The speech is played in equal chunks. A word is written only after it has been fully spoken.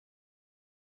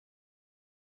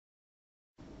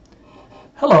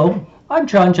Hello, I'm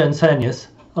John Jensenius,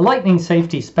 a lightning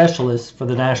safety specialist for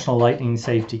the National Lightning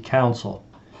Safety Council.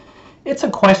 It's a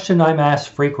question I'm asked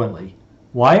frequently.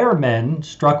 Why are men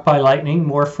struck by lightning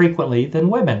more frequently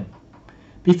than women?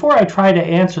 Before I try to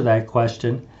answer that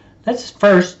question, let's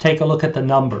first take a look at the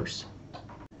numbers.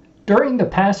 During the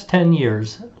past 10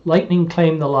 years, lightning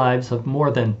claimed the lives of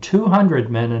more than 200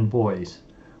 men and boys,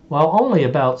 while only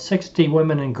about 60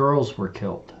 women and girls were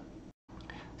killed.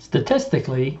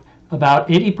 Statistically, about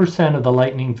 80% of the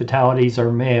lightning fatalities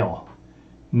are male.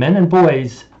 Men and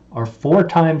boys are 4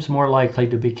 times more likely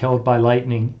to be killed by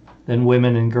lightning than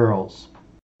women and girls.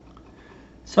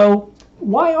 So,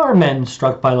 why are men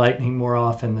struck by lightning more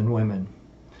often than women?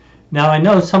 Now, I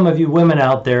know some of you women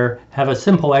out there have a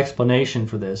simple explanation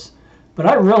for this, but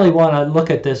I really want to look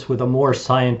at this with a more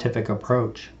scientific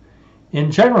approach. In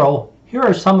general, here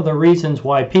are some of the reasons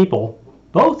why people,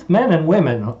 both men and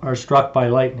women, are struck by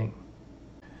lightning.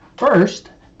 First,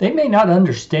 they may not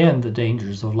understand the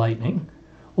dangers of lightning,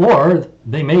 or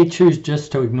they may choose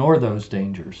just to ignore those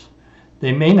dangers.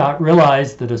 They may not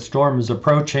realize that a storm is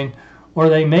approaching, or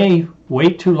they may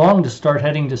wait too long to start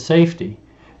heading to safety.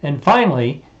 And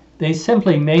finally, they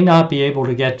simply may not be able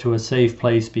to get to a safe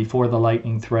place before the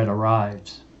lightning threat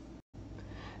arrives.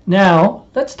 Now,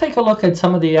 let's take a look at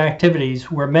some of the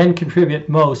activities where men contribute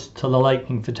most to the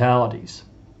lightning fatalities.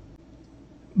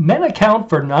 Men account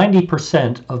for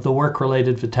 90% of the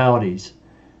work-related fatalities.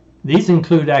 These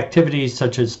include activities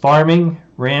such as farming,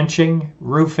 ranching,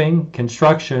 roofing,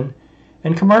 construction,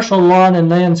 and commercial lawn and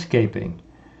landscaping.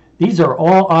 These are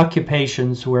all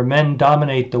occupations where men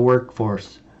dominate the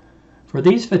workforce. For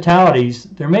these fatalities,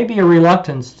 there may be a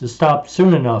reluctance to stop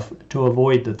soon enough to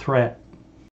avoid the threat.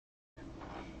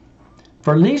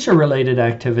 For leisure-related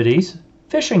activities,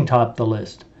 fishing topped the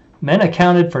list. Men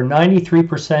accounted for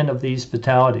 93% of these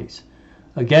fatalities.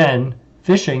 Again,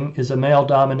 fishing is a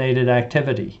male-dominated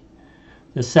activity.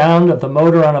 The sound of the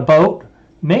motor on a boat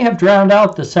may have drowned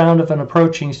out the sound of an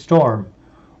approaching storm,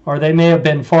 or they may have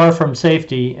been far from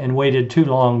safety and waited too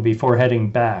long before heading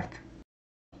back.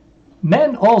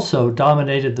 Men also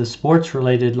dominated the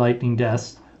sports-related lightning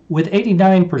deaths with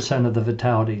 89% of the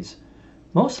fatalities.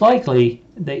 Most likely,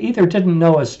 they either didn't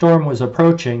know a storm was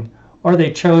approaching or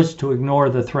they chose to ignore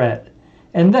the threat,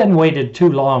 and then waited too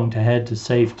long to head to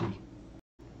safety.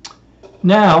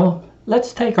 Now,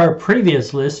 let's take our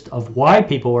previous list of why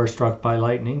people are struck by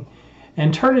lightning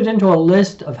and turn it into a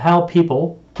list of how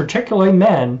people, particularly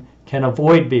men, can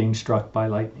avoid being struck by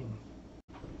lightning.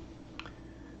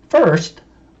 First,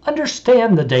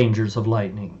 understand the dangers of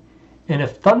lightning, and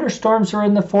if thunderstorms are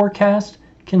in the forecast,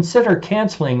 consider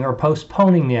canceling or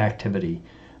postponing the activity,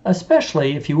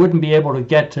 especially if you wouldn't be able to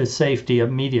get to safety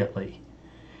immediately.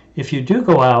 If you do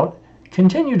go out,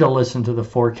 continue to listen to the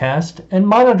forecast and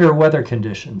monitor weather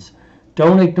conditions.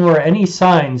 Don't ignore any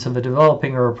signs of a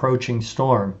developing or approaching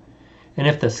storm. And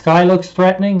if the sky looks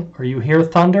threatening or you hear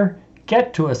thunder,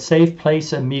 get to a safe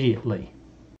place immediately.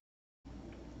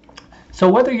 So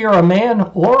whether you're a man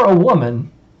or a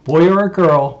woman, boy or a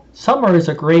girl, summer is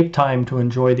a great time to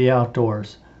enjoy the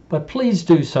outdoors, but please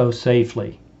do so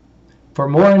safely. For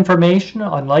more information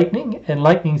on lightning and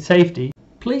lightning safety,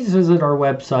 please visit our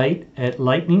website at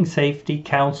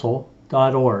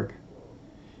lightningsafetycouncil.org.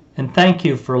 And thank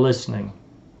you for listening.